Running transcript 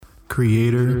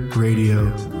Creator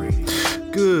Radio.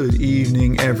 Good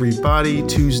evening, everybody.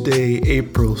 Tuesday,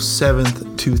 April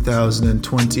 7th,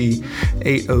 2020,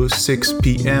 8:06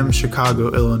 p.m.,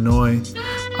 Chicago, Illinois.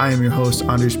 I am your host,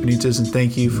 Andres Benitez, and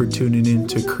thank you for tuning in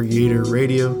to Creator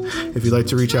Radio. If you'd like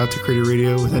to reach out to Creator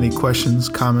Radio with any questions,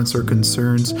 comments, or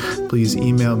concerns, please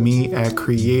email me at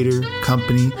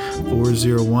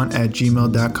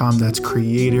creatorcompany401@gmail.com. That's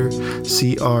creator,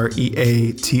 CREATOR,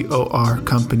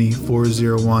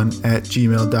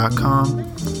 company401@gmail.com.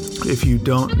 If you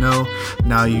don't know,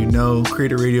 now you know.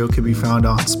 Creator Radio can be found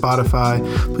on Spotify.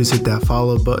 Please hit that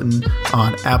follow button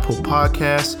on Apple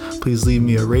Podcasts. Please leave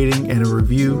me a rating and a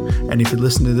review. And if you're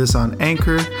listening to this on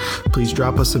Anchor, please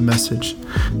drop us a message.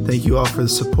 Thank you all for the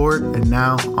support. And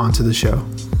now, on to the show.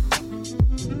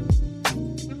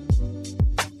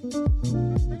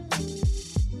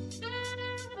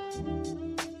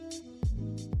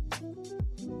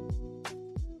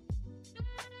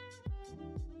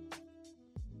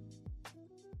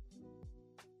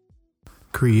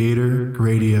 Creator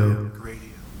Radio.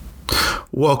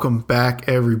 Welcome back,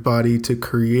 everybody, to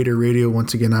Creator Radio.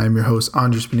 Once again, I am your host,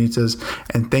 Andres Benitez,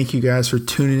 and thank you guys for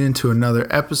tuning in to another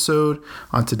episode.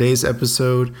 On today's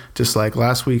episode, just like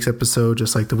last week's episode,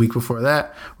 just like the week before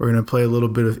that, we're going to play a little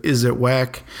bit of Is It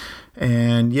Whack?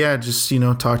 And yeah, just,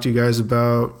 talk to you guys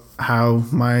about how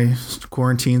my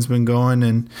quarantine's been going,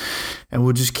 and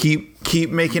we'll just keep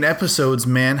making episodes,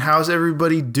 man. How's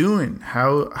everybody doing?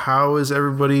 How is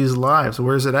everybody's lives?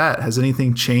 Where's it at? Has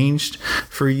anything changed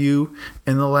for you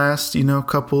in the last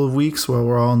couple of weeks while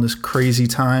we're all in this crazy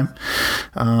time?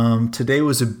 Today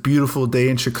was a beautiful day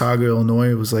in Chicago,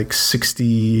 Illinois. It was like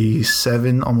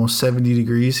 67, almost 70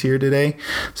 degrees here today,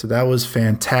 so that was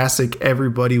fantastic.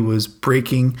 Everybody was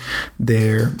breaking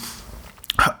their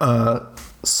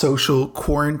social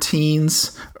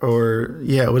quarantines, or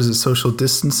social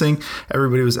distancing.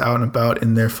 Everybody was out and about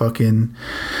in their fucking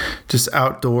just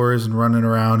outdoors and running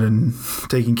around and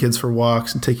taking kids for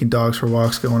walks and taking dogs for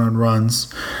walks, going on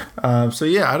runs. I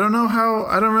don't know how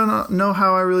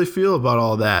I really feel about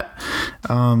all that.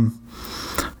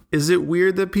 Is it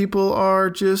weird that people are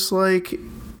just like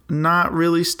not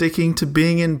really sticking to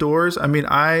being indoors? I mean,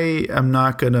 I am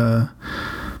not gonna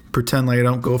pretend like I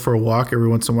don't go for a walk every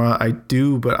once in a while. I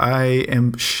do, but I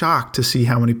am shocked to see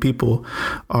how many people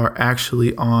are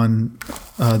actually on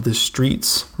the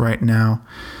streets right now.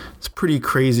 It's pretty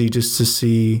crazy just to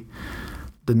see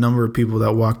the number of people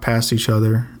that walk past each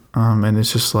other. And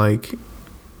it's just like,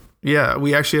 yeah,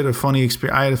 we actually had a funny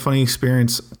experience. I had a funny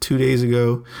experience 2 days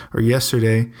ago, or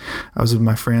yesterday. I was with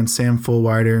my friend Sam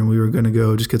Fullwider, and we were going to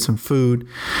go just get some food.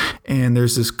 And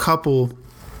there's this couple,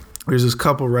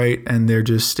 right? And they're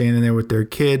just standing there with their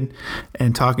kid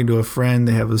and talking to a friend.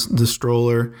 They have the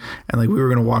stroller, and like we were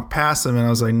going to walk past them, and I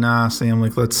was like, nah, Sam,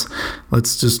 like let's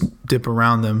just dip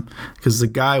around them, because the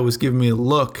guy was giving me a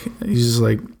look. He's just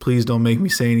like, please don't make me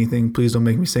say anything. Please don't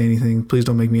make me say anything. Please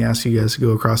don't make me ask you guys to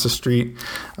go across the street.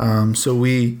 So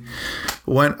we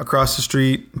went across the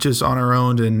street just on our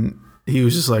own, and he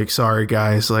was just like, sorry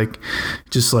guys,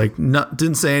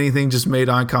 didn't say anything, just made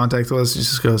eye contact with us. He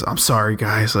just goes, I'm sorry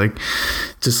guys.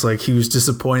 Just like he was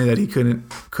disappointed that he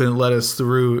couldn't let us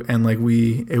through. And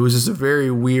it was just a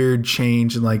very weird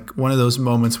change. And like one of those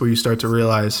moments where you start to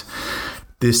realize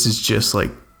this is just like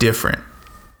different.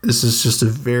 This is just a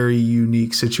very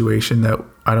unique situation that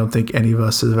I don't think any of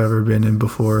us have ever been in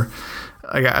before.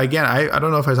 Again, I don't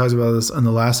know if I talked about this in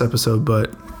the last episode,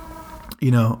 but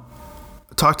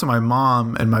talk to my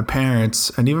mom and my parents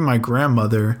and even my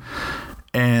grandmother,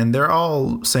 and they're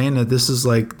all saying that this is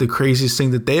like the craziest thing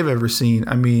that they've ever seen.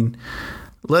 I mean,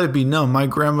 let it be known, my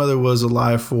grandmother was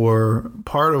alive for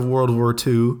part of World War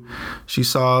II. She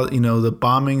saw, the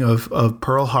bombing of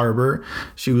Pearl Harbor.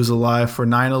 She was alive for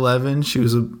 9/11. She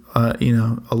was,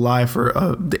 alive for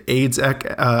the AIDS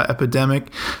epidemic.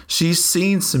 She's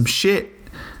seen some shit.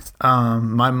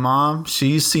 My mom,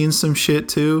 she's seen some shit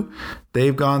too.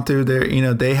 They've gone through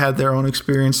they had their own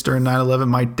experience during 9/11.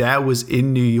 My dad was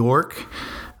in New York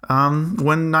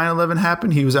when 9/11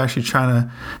 happened. He was actually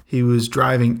he was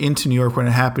driving into New York when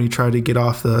it happened. He tried to get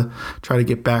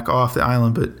back off the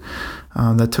island, but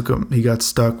that took him, he got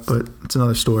stuck, but it's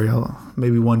another story.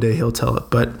 Maybe one day he'll tell it.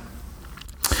 But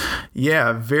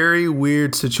yeah, very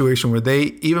weird situation where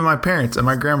even my parents and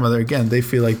my grandmother, again, they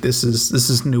feel like this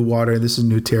is new water, this is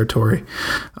new territory.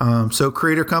 So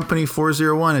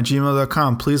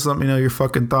creatorcompany401@gmail.com. Please let me know your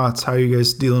fucking thoughts. How are you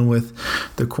guys dealing with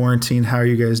the quarantine? How are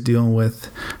you guys dealing with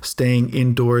staying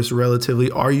indoors relatively?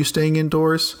 Are you staying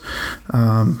indoors?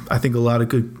 I think a lot of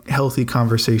good, healthy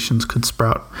conversations could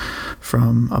sprout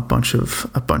from a bunch of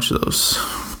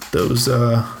those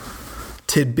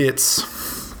tidbits.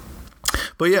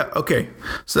 But yeah, okay.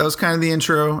 So that was kind of the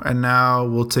intro, and now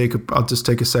I'll just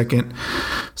take a second,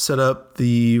 set up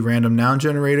the random noun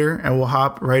generator, and we'll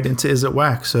hop right into Is It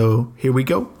Whack? So here we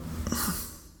go.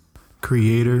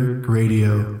 Creator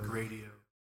Radio.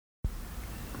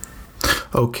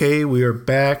 Okay, we are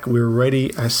back. We're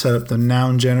ready. I set up the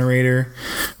noun generator.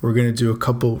 We're going to do a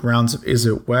couple rounds of Is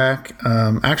It Whack?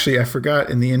 Actually, I forgot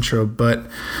in the intro,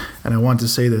 and I want to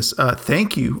say this.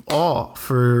 Thank you all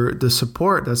for the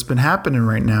support that's been happening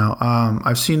right now.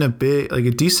 I've seen a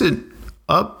decent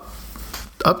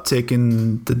uptick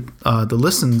in the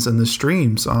listens and the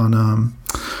streams on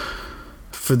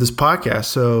for this podcast.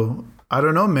 So I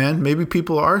don't know, man. Maybe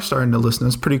people are starting to listen.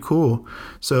 That's pretty cool.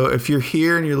 So if you're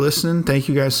here and you're listening, thank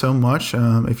you guys so much.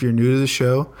 If you're new to the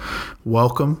show,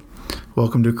 welcome.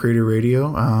 Welcome to Creator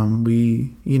Radio.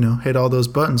 We, hit all those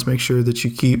buttons. Make sure that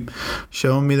you keep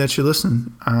showing me that you're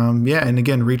listening. And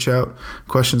again, reach out,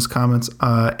 questions, comments,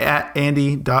 at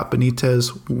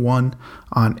Andy.Benitez1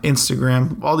 on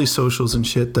Instagram. All these socials and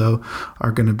shit, though,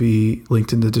 are going to be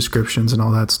linked in the descriptions and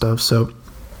all that stuff. So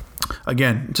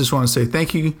again, just want to say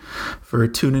thank you for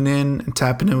tuning in and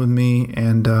tapping in with me.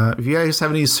 And if you guys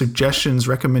have any suggestions,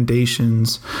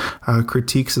 recommendations,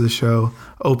 critiques of the show,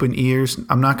 open ears.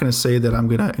 I'm not going to say that I'm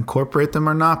going to incorporate them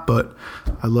or not, but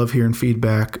I love hearing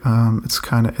feedback.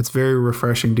 It's very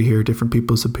refreshing to hear different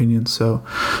people's opinions. So,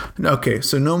 okay,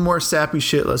 so no more sappy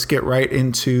shit. Let's get right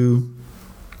into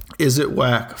Is It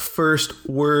Whack? First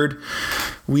word.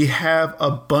 We have a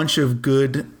bunch of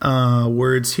good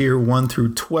words here, 1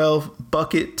 through 12.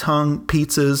 Bucket, tongue,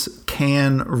 pizzas,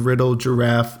 can, riddle,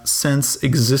 giraffe, sense,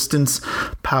 existence,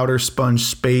 powder, sponge,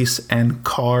 space, and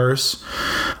cars.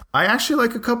 I actually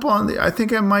like a couple I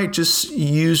think I might just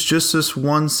use just this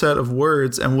one set of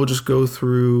words, and we'll just go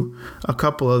through a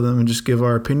couple of them and just give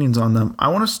our opinions on them. I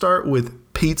want to start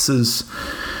with pizzas.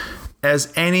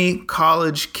 As any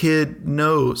college kid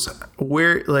knows,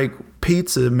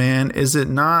 pizza, man, is it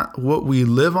not what we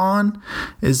live on?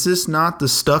 Is this not the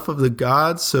stuff of the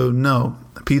gods? So no,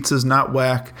 pizza's not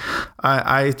whack.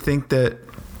 I think that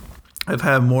I've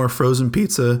had more frozen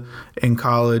pizza in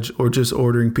college or just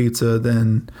ordering pizza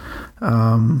than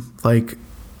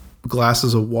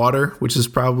glasses of water, which is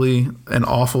probably an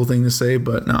awful thing to say,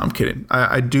 but no, I'm kidding.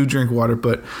 I do drink water,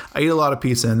 but I eat a lot of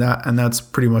pizza, and that's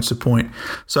pretty much the point.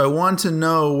 So I want to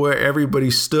know where everybody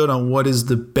stood on what is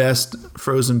the best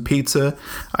frozen pizza.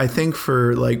 I think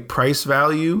for price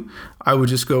value, I would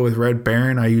just go with Red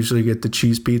Baron. I usually get the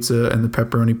cheese pizza and the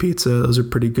pepperoni pizza. Those are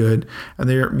pretty good. And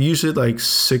they're usually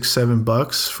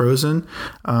 $6-7 frozen.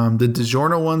 The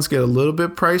DiGiorno ones get a little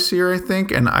bit pricier, I think.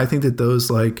 And I think that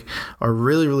those are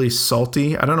really, really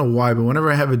salty. I don't know why, but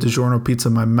whenever I have a DiGiorno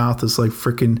pizza, my mouth is like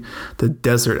freaking the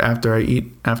desert after I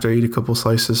eat a couple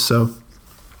slices. So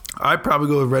I'd probably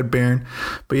go with Red Baron.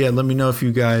 But yeah, let me know if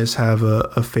you guys have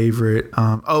a favorite.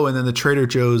 And then the Trader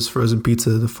Joe's frozen pizza,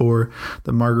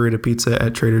 the margarita pizza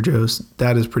at Trader Joe's.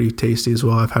 That is pretty tasty as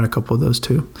well. I've had a couple of those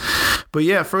too. But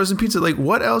yeah, frozen pizza,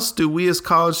 what else do we as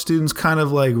college students kind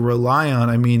of rely on?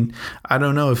 I mean, I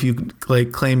don't know if you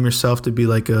claim yourself to be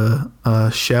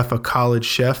a chef, a college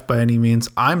chef by any means.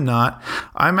 I'm not.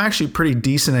 I'm actually pretty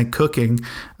decent at cooking.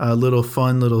 A little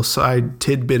side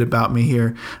tidbit about me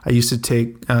here. I used to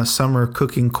take summer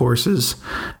cooking courses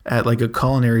at a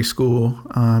culinary school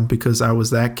because I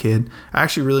was that kid. I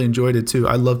actually really enjoyed it too.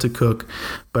 I love to cook,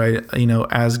 but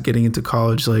as getting into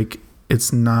college,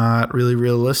 it's not really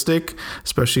realistic,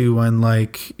 especially when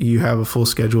you have a full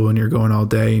schedule and you're going all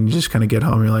day and you just kind of get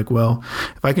home. You're like, well,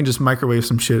 if I can just microwave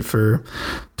some shit for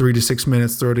 3 to 6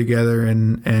 minutes, throw it together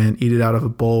and eat it out of a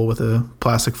bowl with a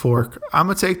plastic fork, I'm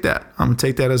going to take that. I'm going to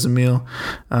take that as a meal.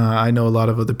 I know a lot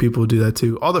of other people do that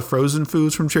too. All the frozen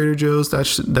foods from Trader Joe's, that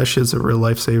shit's a real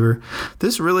lifesaver.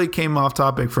 This really came off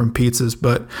topic from pizzas,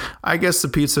 but I guess the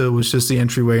pizza was just the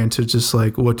entryway into just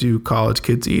what do college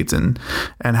kids eat and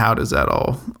how does that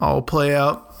all play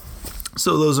out.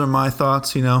 So those are my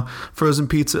thoughts. Frozen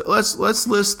pizza. Let's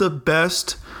list the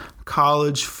best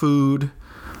college food,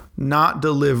 not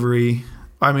delivery.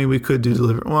 I mean, we could do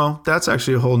delivery. Well, that's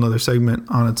actually a whole nother segment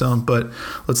on its own, but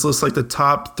let's list the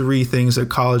top 3 things that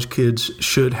college kids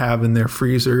should have in their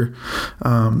freezer,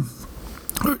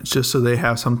 just so they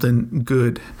have something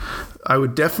good. I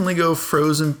would definitely go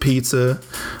frozen pizza,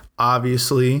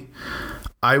 obviously.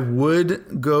 I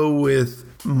would go with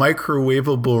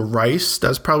microwavable rice.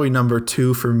 That's probably number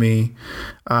 2 for me.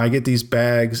 I get these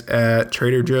bags at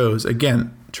Trader Joe's.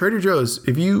 Again, Trader Joe's.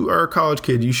 If you are a college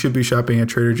kid, you should be shopping at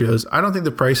Trader Joe's. I don't think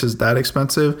the price is that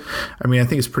expensive. I mean, I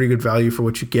think it's pretty good value for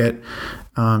what you get.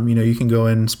 You can go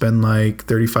in and spend like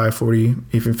 $35, $40,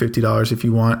 even $50 if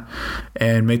you want,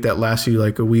 and make that last you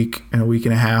like a week and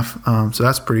a half. So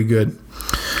that's pretty good.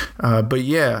 But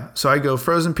yeah, so I go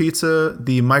frozen pizza,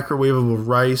 the microwavable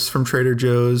rice from Trader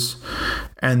Joe's,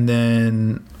 and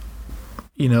then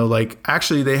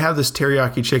actually they have this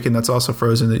teriyaki chicken that's also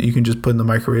frozen that you can just put in the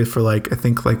microwave for I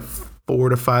think 4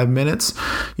 to 5 minutes.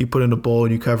 You put it in a bowl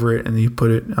and you cover it, and then you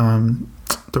put it,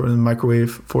 throw it in the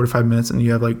microwave 4 to 5 minutes, and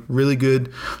you have really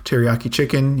good teriyaki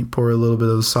chicken. You pour a little bit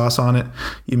of the sauce on it.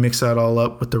 You mix that all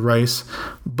up with the rice.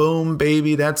 Boom,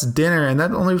 baby, that's dinner. And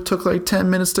that only took 10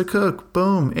 minutes to cook.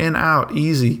 Boom, in, out,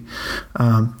 easy.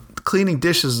 Cleaning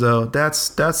dishes, though, that's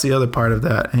the other part of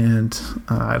that, and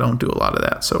I don't do a lot of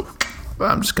that, so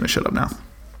I'm just going to shut up now.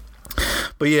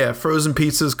 But yeah, frozen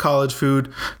pizzas, college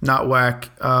food, not whack.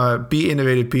 Be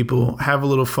innovative, people. Have a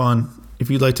little fun. If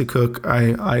you'd like to cook,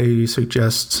 I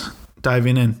suggest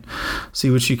diving in. See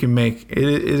what you can make.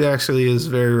 It actually is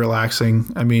very relaxing.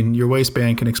 I mean, your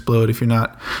waistband can explode if you're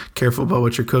not careful about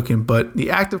what you're cooking. But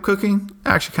the act of cooking,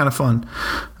 actually kind of fun.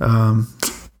 All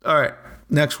right,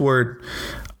 next word.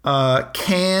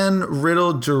 Can,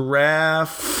 riddle,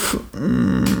 giraffe.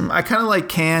 I kind of like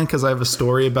can because I have a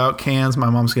story about cans. My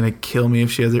mom's going to kill me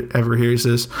if she ever hears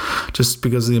this, just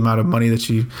because of the amount of money that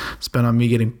she spent on me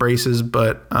getting braces.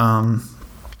 But a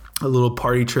little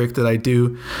party trick that I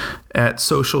do at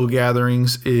social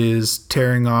gatherings is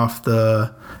tearing off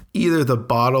either the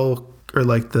bottle or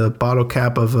the bottle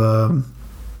cap of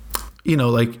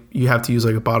you have to use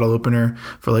a bottle opener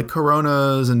for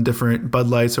Coronas and different Bud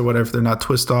Lights or whatever. If they're not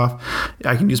twist off,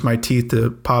 I can use my teeth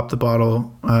to pop the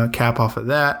bottle cap off of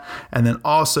that. And then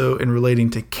also in relating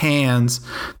to cans,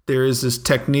 there is this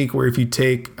technique where if you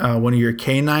take one of your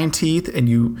canine teeth and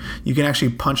you can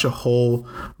actually punch a hole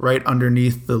right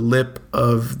underneath the lip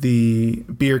of the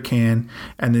beer can,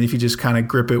 and then if you just kind of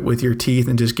grip it with your teeth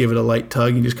and just give it a light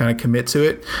tug, you just kind of commit to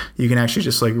it, you can actually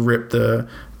just rip the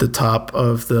top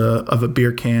of a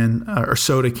beer can or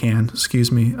soda can,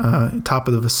 top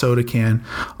of the soda can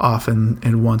off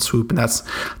in one swoop. And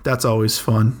that's always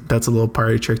fun. That's a little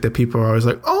party trick that people are always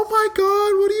like, oh my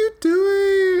God, what are you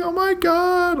doing? Oh my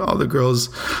God. All the girls,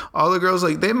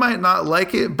 they might not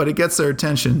like it, but it gets their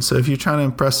attention. So if you're trying to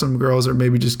impress some girls or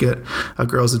maybe just get a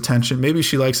girl's attention, maybe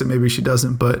she likes it, maybe she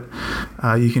doesn't, but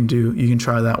you can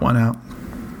try that one out.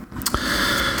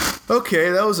 Okay,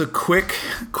 that was a quick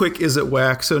is it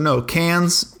whack? So no,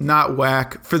 cans, not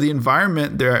whack. For the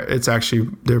environment,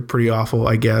 they're pretty awful,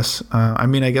 I guess.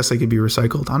 I guess they could be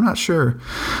recycled. I'm not sure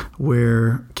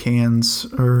where cans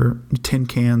or tin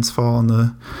cans fall on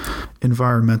the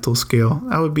environmental scale.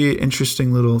 That would be an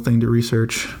interesting little thing to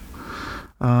research.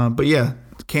 But yeah,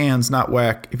 cans, not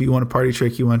whack. If you want a party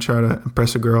trick, you want to try to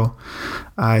impress a girl,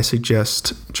 I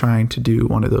suggest trying to do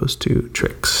one of those two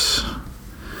tricks.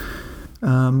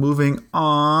 Moving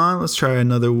on, let's try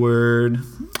another word.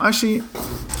 Actually,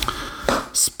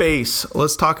 space.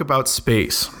 Let's talk about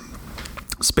space.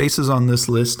 Space is on this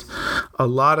list. A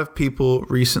lot of people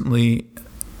recently,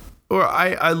 or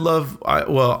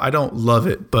I don't love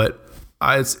it, but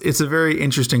it's a very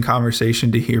interesting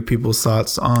conversation to hear people's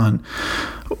thoughts on,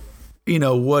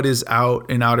 what is out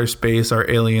in outer space? Are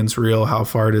aliens real? How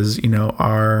far does,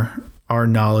 our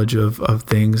knowledge of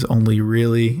things only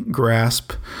really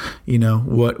grasp,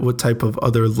 what type of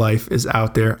other life is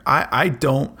out there. I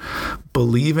don't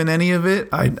believe in any of it.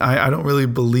 I don't really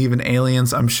believe in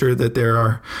aliens. I'm sure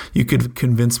that you could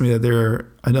convince me that there are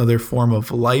another form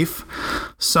of life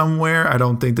somewhere. I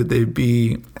don't think that they'd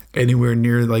be anywhere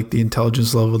near the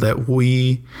intelligence level that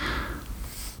we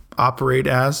operate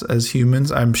as humans.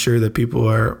 I'm sure that people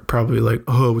are probably like,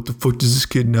 oh, what the fuck does this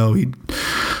kid know?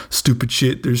 Stupid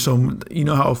shit. There's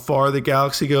how far the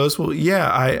galaxy goes. Well,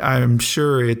 yeah, I'm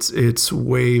sure it's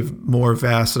way more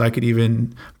vast than I could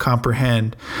even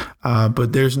comprehend.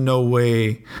 But there's no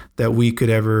way that we could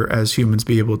ever, as humans,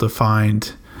 be able to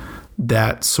find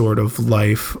that sort of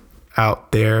life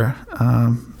out there.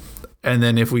 And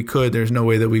then if we could, there's no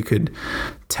way that we could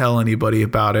tell anybody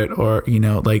about it or,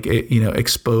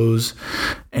 expose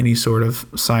any sort of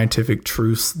scientific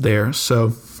truth there.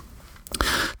 So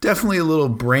definitely a little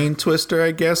brain twister,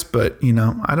 I guess. But,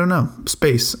 I don't know.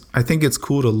 Space. I think it's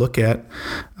cool to look at.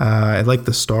 I like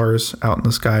the stars out in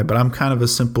the sky, but I'm kind of a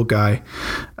simple guy.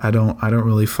 I don't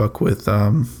really fuck with,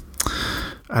 the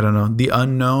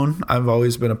unknown. I've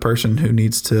always been a person who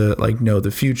needs to know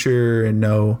the future and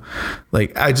know,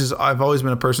 I've always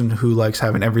been a person who likes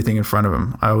having everything in front of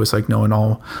him. I always like knowing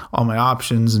all my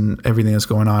options and everything that's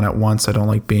going on at once. I don't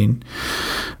like being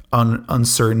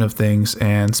uncertain of things,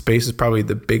 and space is probably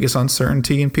the biggest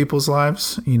uncertainty in people's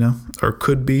lives, or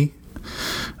could be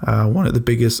one of the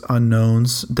biggest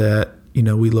unknowns that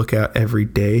we look at every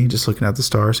day, just looking at the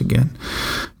stars again.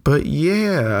 But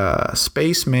yeah,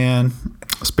 space, man.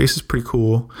 Space is pretty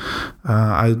cool.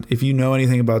 If you know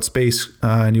anything about space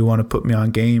and you want to put me on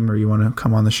game, or you want to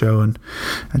come on the show and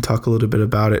talk a little bit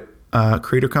about it,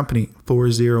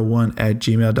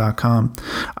 creatorcompany401@gmail.com.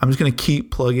 I'm just going to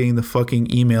keep plugging the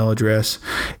fucking email address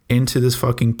into this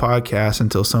fucking podcast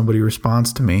until somebody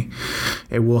responds to me.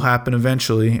 It will happen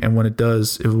eventually, and when it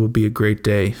does, it will be a great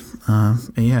day.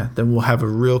 Then we'll have a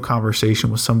real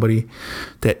conversation with somebody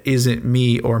that isn't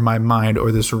me or my mind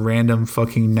or this random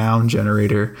fucking noun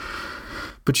generator.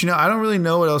 But I don't really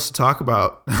know what else to talk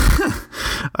about.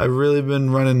 I've really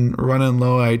been running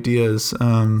low ideas.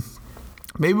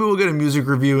 Maybe we'll get a music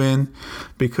review in,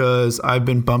 because I've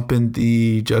been bumping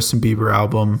the Justin Bieber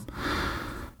album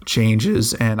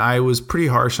Changes, and I was pretty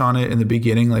harsh on it in the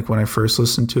beginning, like when I first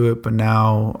listened to it, but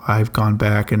now I've gone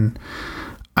back and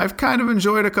I've kind of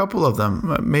enjoyed a couple of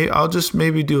them. I'll just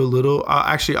maybe do a little.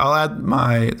 I'll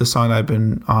add the song that I've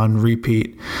been on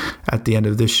repeat at the end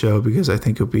of this show, because I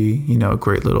think it'll be a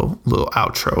great little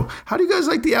outro. How do you guys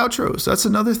like the outros? That's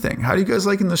another thing. How do you guys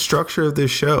like in the structure of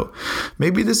this show?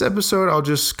 Maybe this episode I'll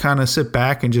just kind of sit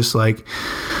back and just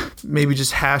maybe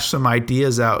just hash some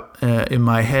ideas out in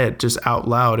my head, just out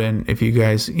loud. And if you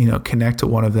guys connect to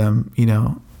one of them,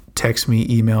 text me,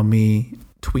 email me,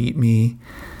 tweet me,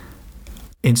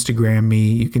 Instagram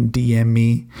me, you can DM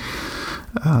me.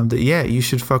 You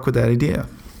should fuck with that idea.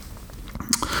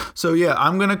 So yeah,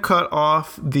 I'm gonna cut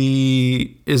off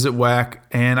the Is It Whack,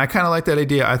 and I kind of like that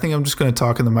idea. I think I'm just gonna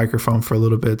talk in the microphone for a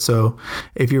little bit. So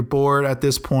if you're bored at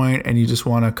this point and you just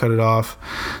want to cut it off,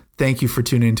 thank you for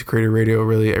tuning into Creator Radio. I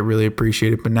really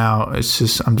appreciate it. But now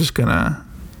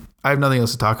I have nothing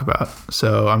else to talk about.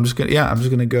 So I'm just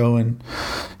gonna go and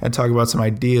talk about some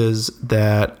ideas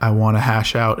that I want to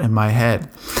hash out in my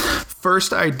head.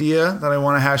 First idea that I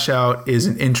want to hash out is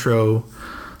an intro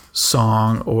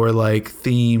song, or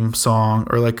theme song,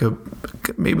 or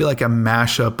maybe a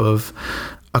mashup of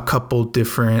a couple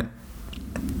different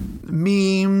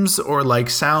memes or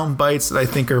sound bites that I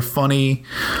think are funny,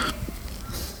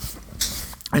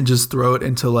 and just throw it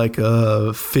into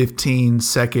a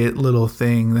 15-second little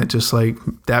thing that just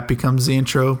that becomes the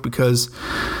intro. Because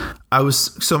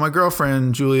my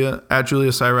girlfriend Julia, at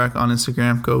Julia Cyrac on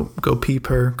Instagram, go peep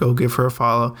her, go give her a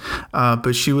follow.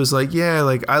 But she was like,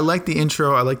 I like the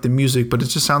intro, I like the music, but it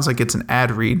just sounds like it's an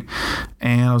ad read.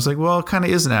 And I was like, well, it kind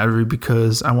of is an ad read,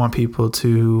 because I want people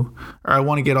to, or I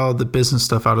want to get all the business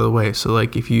stuff out of the way. So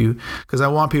because I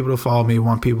want people to follow me,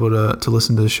 want people to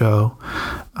listen to the show.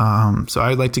 So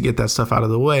I'd like to get that stuff out of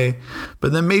the way.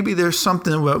 But then maybe there's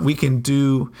something that we can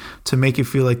do to make it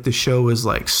feel like the show is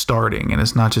starting, and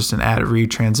it's not just an ad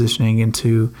read transitioning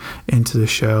into the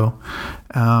show.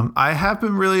 I have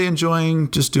been really enjoying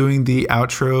just doing the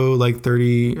outro,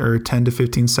 30 or 10 to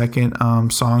 15 second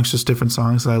songs, just different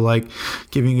songs that I like,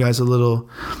 giving you guys a little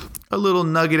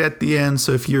nugget at the end.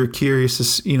 So if you're curious to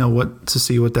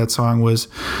see what that song was,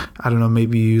 I don't know,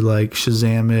 maybe you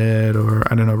Shazam it,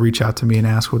 or I don't know, reach out to me and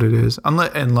ask what it is,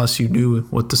 unless you knew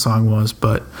what the song was.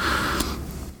 But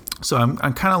so I'm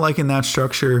kind of liking that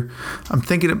structure. I'm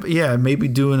thinking of, maybe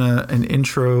doing an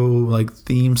intro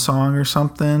theme song or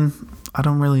something. I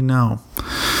don't really know.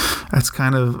 That's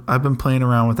I've been playing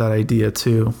around with that idea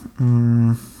too.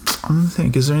 I'm gonna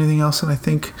think, is there anything else that I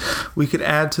think we could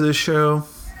add to the show?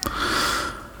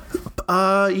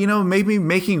 Maybe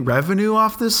making revenue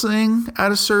off this thing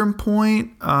at a certain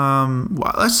point.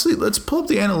 Let's see. Let's pull up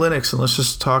the analytics and let's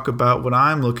just talk about what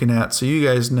I'm looking at, so you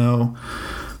guys know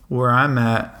where I'm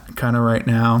at kind of right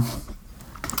now.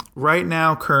 Right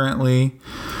now, currently,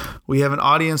 we have an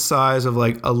audience size of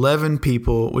 11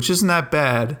 people, which isn't that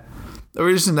bad, or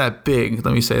isn't that big.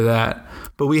 Let me say that.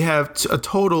 But we have a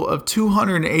total of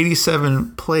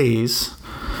 287 plays,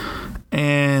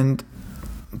 and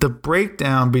the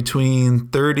breakdown between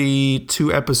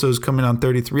 32 episodes coming on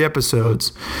 33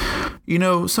 episodes,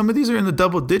 some of these are in the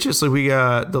double digits. We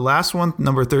got the last one,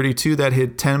 number 32, that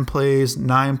hit 10 plays,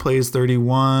 9 plays,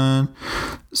 31,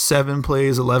 7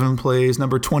 plays, 11 plays.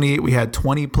 Number 28, we had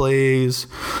 20 plays,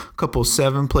 a couple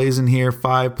 7 plays in here,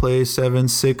 5 plays, 7,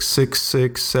 6, 6,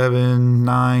 6, 7,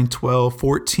 9, 12,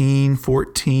 14,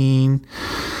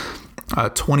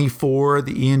 24,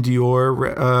 the Ian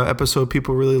Dior episode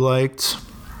people really liked.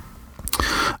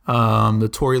 The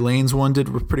Tory Lanez one did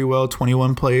pretty well,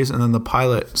 21 plays, and then the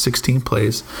pilot 16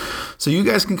 plays. So you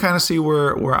guys can kind of see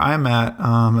where I'm at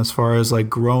as far as like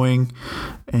growing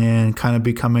and kind of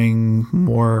becoming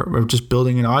more, or just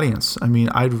building an audience. I mean,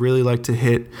 I'd really like to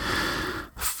hit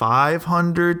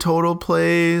 500 total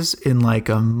plays in like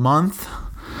a month,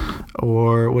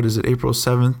 or what is it, April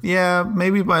 7th? Yeah,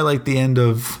 maybe by the end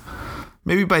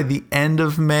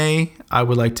of May, I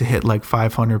would like to hit like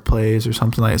 500 plays or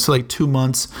something like that. So like 2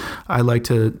 months, I'd like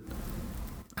to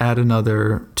add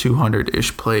another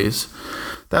 200-ish plays.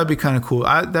 That'd be kind of cool.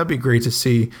 That'd be great to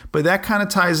see. But that kind of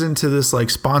ties into this like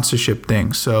sponsorship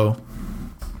thing. So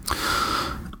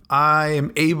I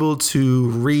am able to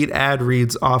read ad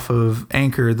reads off of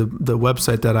Anchor, the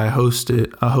website that I host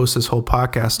this whole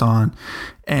podcast on,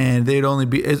 and I'd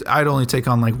only take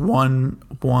on like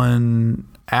one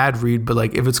ad read, but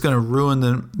like if it's going to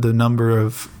ruin the number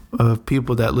of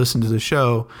people that listen to the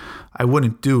show, I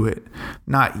wouldn't do it.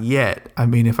 Not yet. I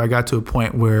mean, if I got to a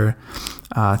point where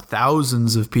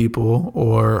thousands of people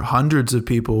or hundreds of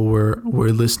people were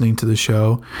listening to the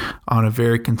show on a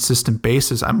very consistent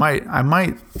basis, I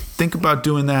might think about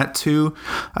doing that too.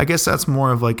 I guess that's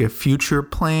more of like a future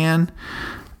plan.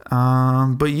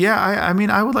 But yeah, I mean,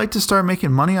 I would like to start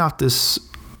making money off this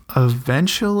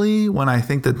eventually when I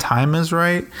think the time is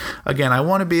right. Again, I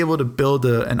want to be able to build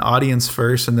an audience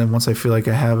first, and then once I feel like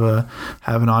I have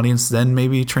an audience, then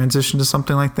maybe transition to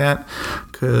something like that.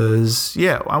 Because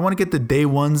yeah, I want to get the day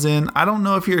ones in. I don't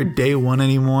know if you're a day one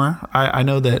anymore. I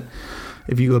know that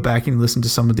if you go back and listen to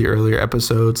some of the earlier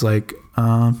episodes, like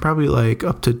probably like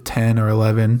up to 10 or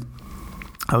 11,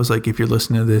 I was like, if you're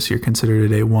listening to this, you're considered a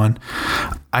day one.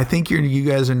 I think you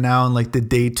guys are now in like the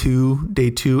day two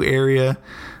area.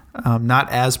 Not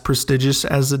as prestigious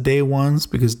as the day ones,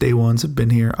 because day ones have been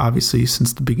here obviously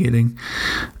since the beginning.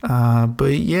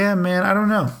 But yeah, man, I don't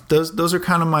know. Those are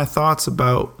kind of my thoughts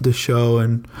about the show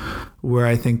and where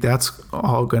I think that's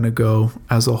all going to go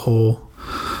as a whole.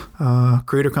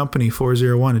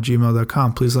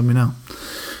 creatorcompany401@gmail.com. Please let me know.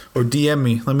 Or DM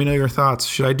me. Let me know your thoughts.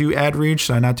 Should I do ad reads?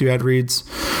 Should I not do ad reads?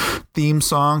 Theme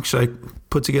song? Should I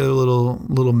put together a little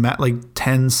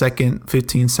 10-second,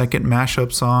 15-second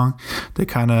mashup song that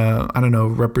kind of, I don't know,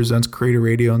 represents Creator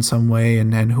Radio in some way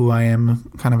and who I am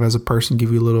kind of as a person?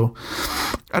 Give you a little,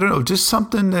 I don't know, just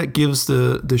something that gives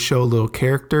the show a little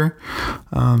character.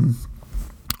 And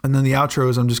then the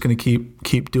outros, I'm just going to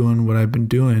keep doing what I've been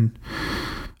doing.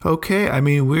 Okay, I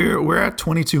mean, we're at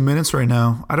 22 minutes right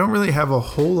now. I don't really have a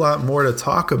whole lot more to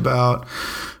talk about.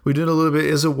 We did a little bit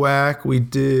Is It Whack. We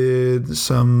did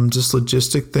some just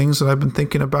logistic things that I've been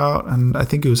thinking about, and I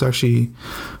think it was actually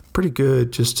pretty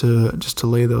good just to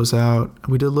lay those out.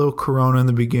 We did a little Corona in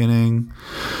the beginning.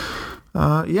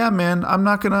 Yeah, man, I'm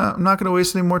not gonna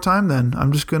waste any more time then. I'm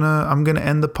gonna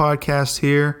end the podcast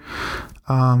here.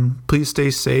 Please stay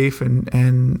safe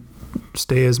and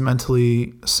stay as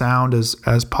mentally sound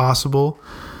as possible.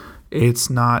 It's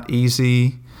not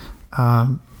easy.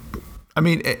 I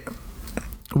mean,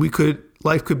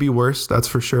 life could be worse, that's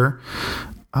for sure.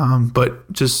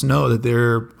 But just know that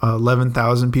there are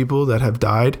 11,000 people that have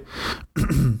died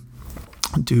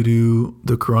due to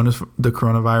the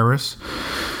coronavirus.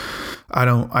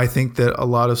 I think that a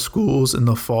lot of schools in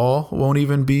the fall won't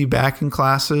even be back in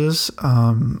classes.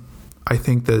 I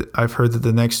think that I've heard that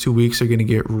the next 2 weeks are going to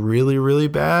get really, really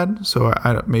bad. So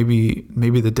maybe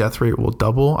the death rate will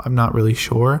double. I'm not really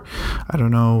sure. I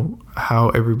don't know how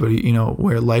everybody,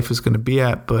 where life is going to be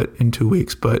at, but in 2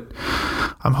 weeks. But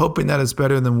I'm hoping that it's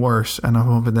better than worse. And I'm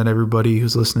hoping that everybody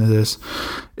who's listening to this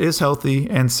is healthy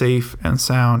and safe and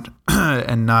sound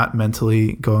and not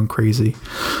mentally going crazy.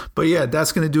 But yeah,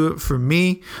 that's going to do it for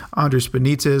me, Andres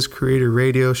Benitez, Creator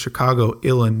Radio, Chicago,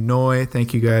 Illinois.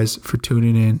 Thank you guys for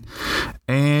tuning in.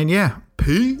 And yeah,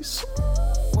 peace.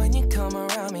 When you come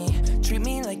around me, treat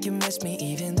me like you miss me,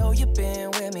 even though you've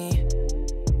been with me.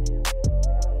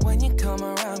 When you come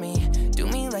around me, do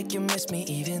me like you miss me,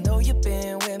 even though you've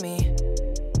been with me.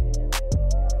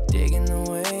 Digging the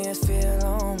way I feel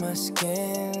on my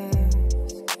skin.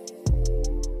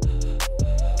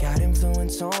 Got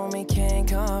influence on me, can't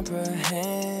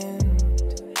comprehend.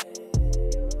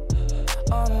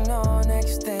 Oh no,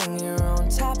 next thing you're on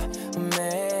top of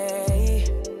me.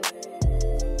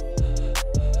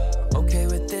 Okay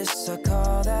with this, I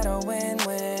call that a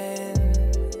win-win.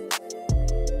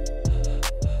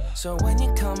 So when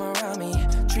you come around me,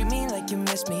 treat me like you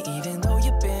miss me, even though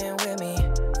you've been with me.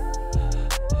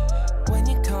 When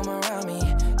you come around me,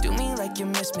 do me like you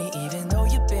miss me, even though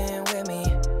you've been with me.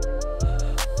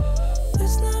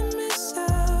 Let's not miss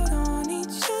out on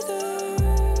each other.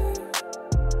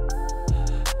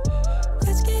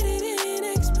 Let's get it in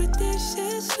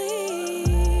expeditiously.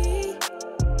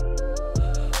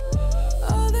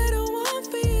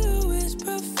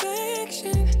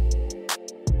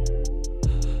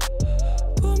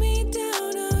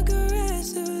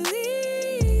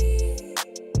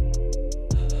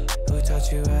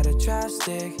 Taught you how to drop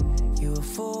stick. You a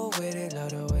fool with it, love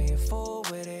the way you fool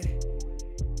with it.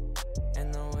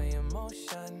 And the way you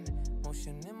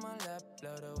motion in my lap,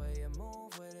 love the way you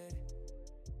move with it.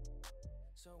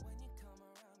 So when you come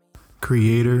around me,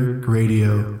 Creator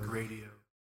Radio.